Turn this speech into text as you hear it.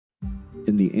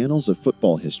In the annals of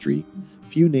football history,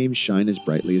 few names shine as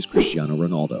brightly as Cristiano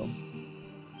Ronaldo.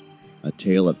 A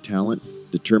tale of talent,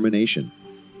 determination,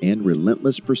 and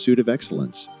relentless pursuit of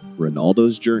excellence,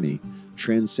 Ronaldo's journey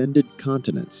transcended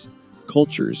continents,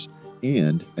 cultures,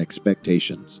 and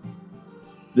expectations.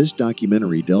 This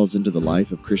documentary delves into the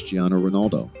life of Cristiano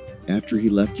Ronaldo after he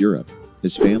left Europe,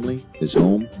 his family, his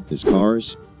home, his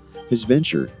cars, his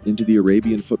venture into the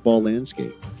Arabian football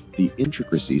landscape, the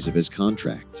intricacies of his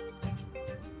contract,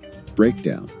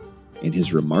 breakdown, and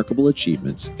his remarkable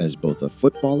achievements as both a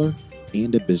footballer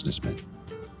and a businessman.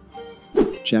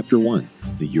 Chapter 1: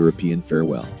 The European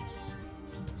Farewell.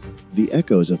 The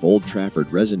echoes of Old Trafford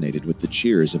resonated with the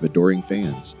cheers of adoring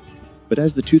fans, but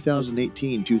as the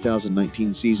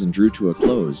 2018-2019 season drew to a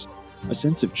close, a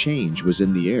sense of change was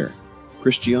in the air.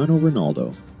 Cristiano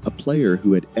Ronaldo, a player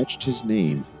who had etched his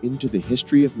name into the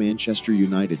history of Manchester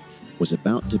United, was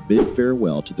about to bid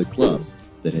farewell to the club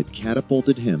that had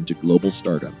catapulted him to global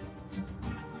stardom.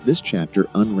 This chapter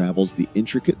unravels the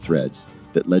intricate threads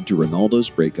that led to Ronaldo's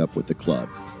breakup with the club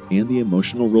and the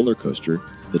emotional roller coaster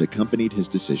that accompanied his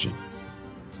decision.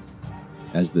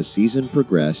 As the season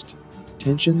progressed,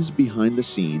 tensions behind the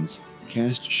scenes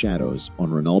cast shadows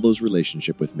on Ronaldo's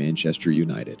relationship with Manchester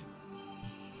United.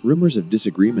 Rumors of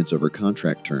disagreements over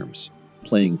contract terms,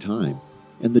 playing time,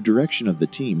 and the direction of the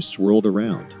team swirled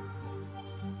around.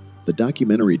 The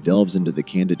documentary delves into the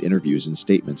candid interviews and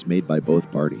statements made by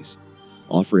both parties,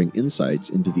 offering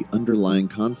insights into the underlying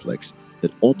conflicts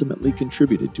that ultimately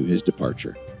contributed to his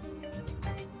departure.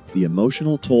 The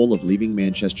emotional toll of leaving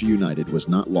Manchester United was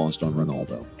not lost on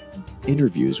Ronaldo.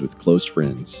 Interviews with close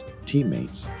friends,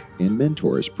 teammates, and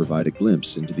mentors provide a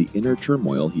glimpse into the inner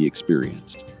turmoil he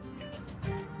experienced.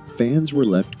 Fans were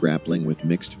left grappling with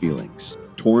mixed feelings,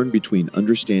 torn between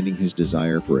understanding his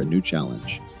desire for a new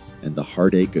challenge and the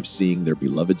heartache of seeing their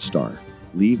beloved star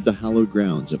leave the hallowed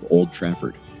grounds of Old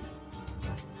Trafford.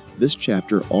 This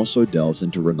chapter also delves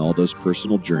into Ronaldo's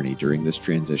personal journey during this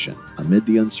transition. Amid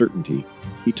the uncertainty,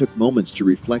 he took moments to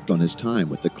reflect on his time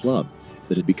with the club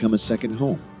that had become a second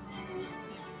home.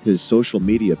 His social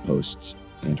media posts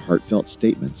and heartfelt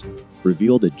statements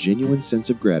revealed a genuine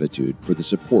sense of gratitude for the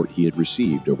support he had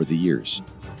received over the years.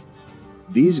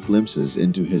 These glimpses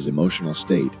into his emotional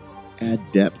state add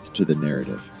depth to the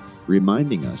narrative,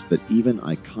 reminding us that even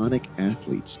iconic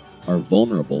athletes are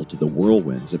vulnerable to the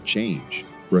whirlwinds of change.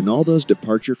 Ronaldo's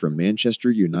departure from Manchester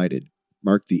United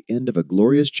marked the end of a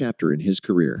glorious chapter in his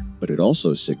career, but it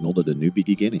also signaled a new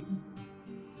beginning.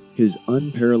 His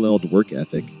unparalleled work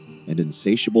ethic and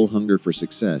insatiable hunger for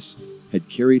success had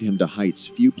carried him to heights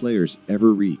few players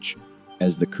ever reach.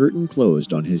 As the curtain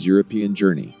closed on his European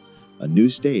journey, a new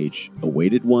stage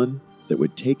awaited, one that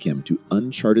would take him to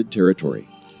uncharted territory,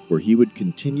 where he would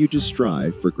continue to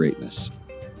strive for greatness.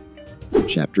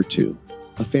 Chapter 2: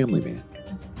 A Family Man.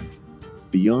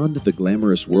 Beyond the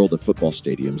glamorous world of football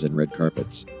stadiums and red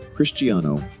carpets,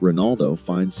 Cristiano Ronaldo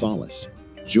finds solace,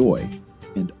 joy,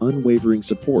 and unwavering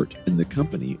support in the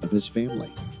company of his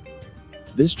family.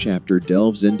 This chapter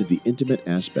delves into the intimate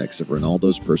aspects of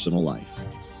Ronaldo's personal life,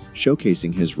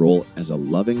 showcasing his role as a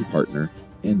loving partner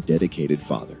and dedicated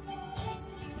father.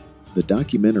 The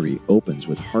documentary opens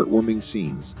with heartwarming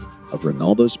scenes of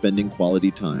Ronaldo spending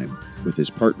quality time with his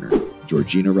partner,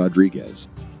 Georgina Rodriguez,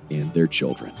 and their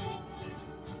children.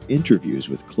 Interviews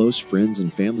with close friends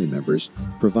and family members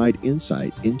provide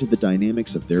insight into the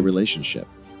dynamics of their relationship,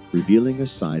 revealing a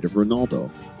side of Ronaldo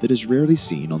that is rarely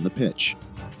seen on the pitch.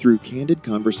 Through candid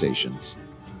conversations,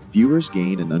 viewers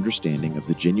gain an understanding of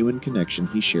the genuine connection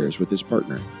he shares with his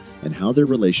partner and how their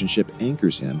relationship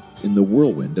anchors him in the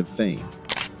whirlwind of fame.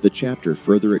 The chapter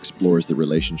further explores the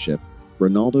relationship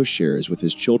Ronaldo shares with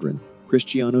his children,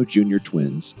 Cristiano Jr.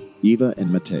 twins, Eva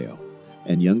and Matteo,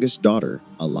 and youngest daughter,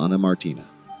 Alana Martina.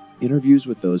 Interviews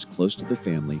with those close to the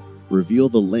family reveal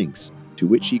the lengths to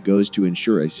which he goes to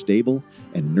ensure a stable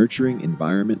and nurturing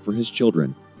environment for his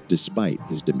children despite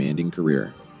his demanding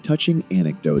career. Touching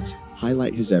anecdotes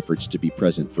highlight his efforts to be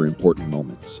present for important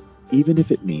moments, even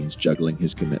if it means juggling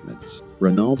his commitments.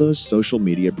 Ronaldo's social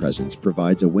media presence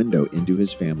provides a window into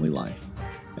his family life,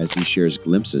 as he shares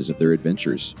glimpses of their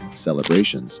adventures,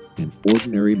 celebrations, and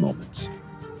ordinary moments.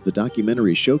 The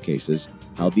documentary showcases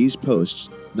how these posts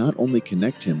not only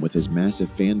connect him with his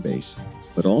massive fan base,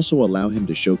 but also allow him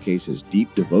to showcase his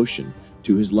deep devotion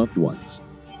to his loved ones.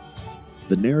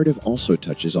 The narrative also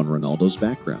touches on Ronaldo's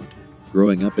background,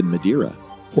 growing up in Madeira,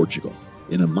 Portugal,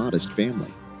 in a modest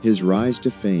family. His rise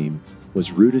to fame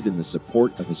was rooted in the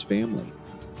support of his family,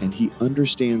 and he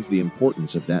understands the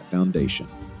importance of that foundation.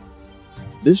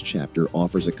 This chapter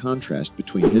offers a contrast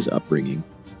between his upbringing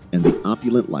and the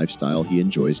opulent lifestyle he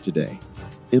enjoys today,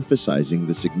 emphasizing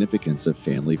the significance of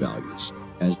family values.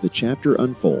 As the chapter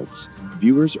unfolds,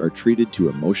 viewers are treated to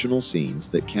emotional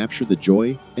scenes that capture the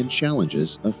joy and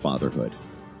challenges of fatherhood.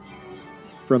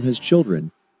 From his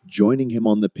children joining him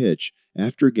on the pitch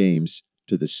after games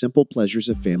to the simple pleasures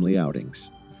of family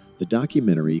outings, the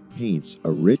documentary paints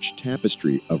a rich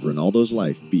tapestry of Ronaldo's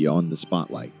life beyond the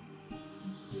spotlight.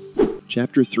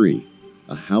 Chapter 3: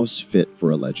 A House Fit for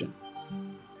a Legend.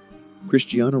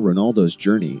 Cristiano Ronaldo's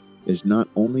journey is not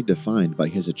only defined by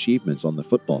his achievements on the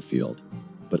football field,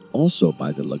 but also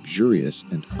by the luxurious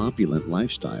and opulent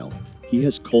lifestyle he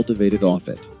has cultivated off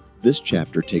it. This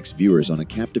chapter takes viewers on a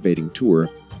captivating tour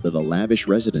of the lavish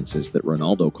residences that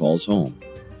Ronaldo calls home,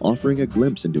 offering a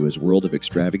glimpse into his world of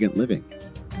extravagant living.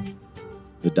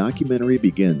 The documentary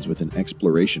begins with an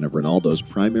exploration of Ronaldo's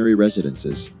primary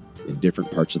residences in different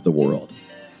parts of the world.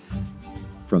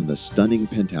 From the stunning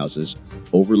penthouses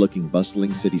overlooking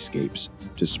bustling cityscapes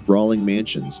to sprawling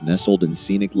mansions nestled in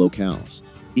scenic locales,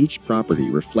 each property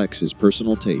reflects his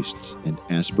personal tastes and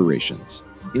aspirations.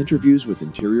 Interviews with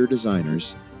interior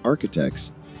designers,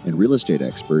 architects, and real estate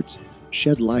experts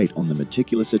shed light on the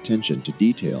meticulous attention to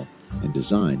detail and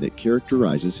design that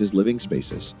characterizes his living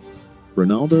spaces.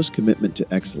 Ronaldo's commitment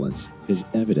to excellence is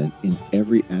evident in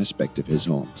every aspect of his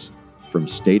homes, from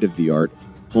state-of-the-art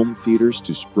home theaters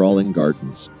to sprawling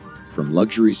gardens, from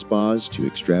luxury spas to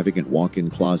extravagant walk-in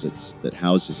closets that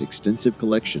house his extensive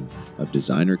collection of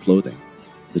designer clothing.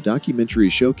 The documentary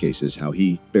showcases how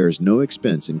he spares no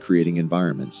expense in creating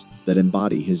environments that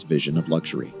embody his vision of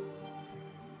luxury.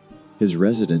 His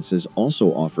residences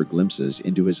also offer glimpses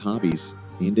into his hobbies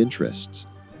and interests.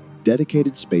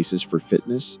 Dedicated spaces for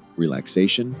fitness,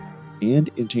 relaxation, and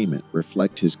entertainment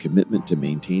reflect his commitment to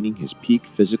maintaining his peak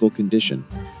physical condition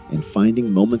and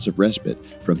finding moments of respite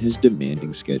from his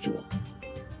demanding schedule.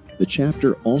 The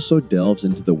chapter also delves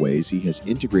into the ways he has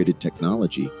integrated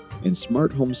technology and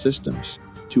smart home systems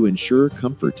to ensure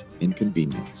comfort and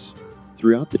convenience.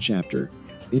 Throughout the chapter,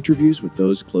 interviews with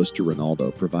those close to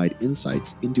Ronaldo provide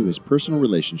insights into his personal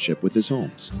relationship with his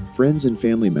homes. Friends and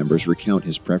family members recount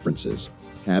his preferences,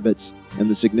 habits, and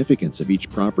the significance of each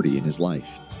property in his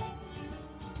life.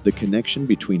 The connection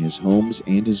between his homes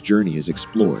and his journey is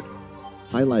explored,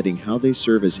 highlighting how they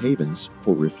serve as havens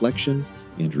for reflection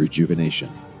and rejuvenation.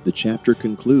 The chapter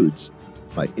concludes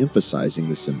by emphasizing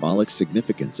the symbolic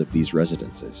significance of these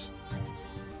residences.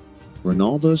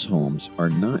 Ronaldo's homes are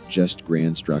not just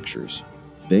grand structures.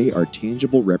 They are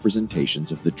tangible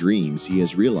representations of the dreams he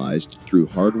has realized through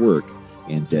hard work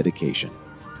and dedication.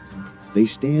 They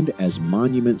stand as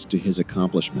monuments to his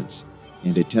accomplishments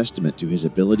and a testament to his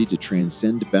ability to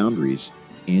transcend boundaries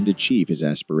and achieve his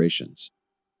aspirations.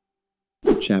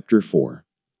 Chapter 4: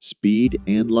 Speed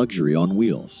and Luxury on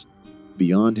Wheels.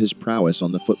 Beyond his prowess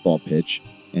on the football pitch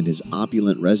and his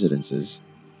opulent residences,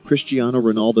 Cristiano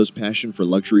Ronaldo's passion for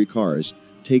luxury cars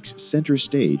takes center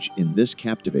stage in this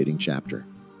captivating chapter.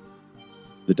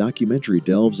 The documentary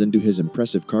delves into his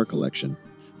impressive car collection,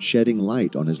 shedding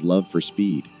light on his love for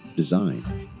speed, design,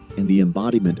 and the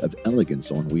embodiment of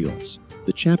elegance on wheels.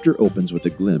 The chapter opens with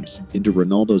a glimpse into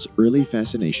Ronaldo's early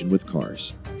fascination with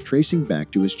cars, tracing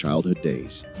back to his childhood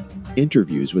days.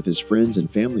 Interviews with his friends and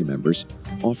family members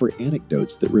offer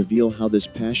anecdotes that reveal how this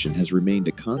passion has remained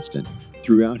a constant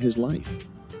throughout his life,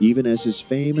 even as his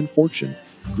fame and fortune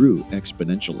grew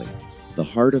exponentially. The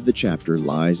heart of the chapter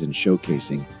lies in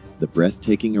showcasing the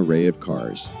breathtaking array of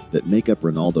cars that make up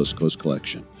Ronaldo's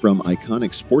collection, from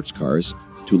iconic sports cars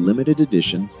to limited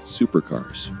edition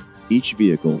supercars. Each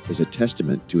vehicle is a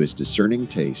testament to his discerning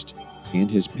taste and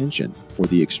his penchant for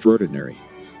the extraordinary.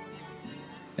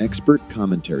 Expert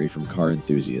commentary from car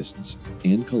enthusiasts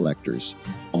and collectors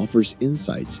offers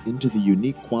insights into the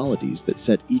unique qualities that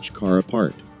set each car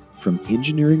apart, from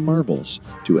engineering marvels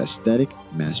to aesthetic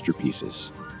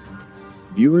masterpieces.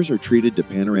 Viewers are treated to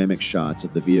panoramic shots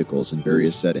of the vehicles in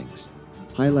various settings,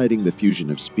 highlighting the fusion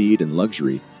of speed and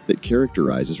luxury that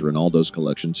characterizes Ronaldo's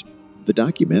collections. The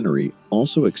documentary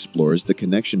also explores the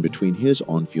connection between his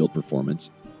on-field performance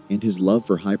and his love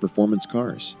for high-performance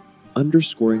cars,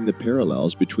 underscoring the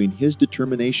parallels between his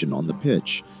determination on the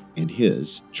pitch and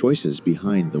his choices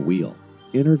behind the wheel.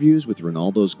 Interviews with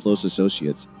Ronaldo's close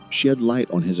associates shed light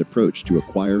on his approach to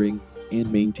acquiring and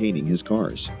maintaining his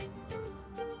cars.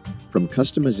 From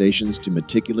customizations to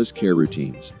meticulous care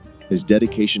routines, his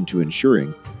dedication to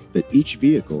ensuring that each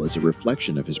vehicle is a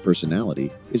reflection of his personality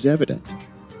is evident.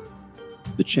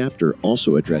 The chapter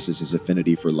also addresses his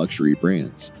affinity for luxury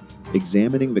brands,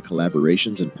 examining the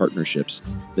collaborations and partnerships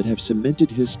that have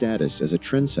cemented his status as a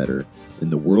trendsetter in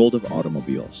the world of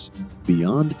automobiles.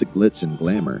 Beyond the glitz and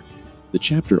glamour, the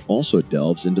chapter also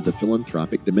delves into the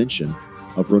philanthropic dimension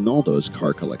of Ronaldo's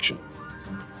car collection.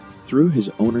 Through his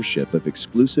ownership of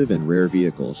exclusive and rare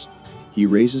vehicles, he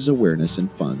raises awareness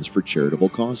and funds for charitable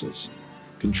causes,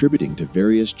 contributing to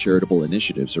various charitable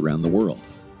initiatives around the world.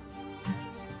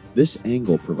 This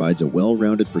angle provides a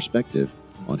well-rounded perspective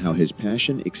on how his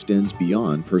passion extends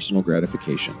beyond personal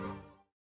gratification.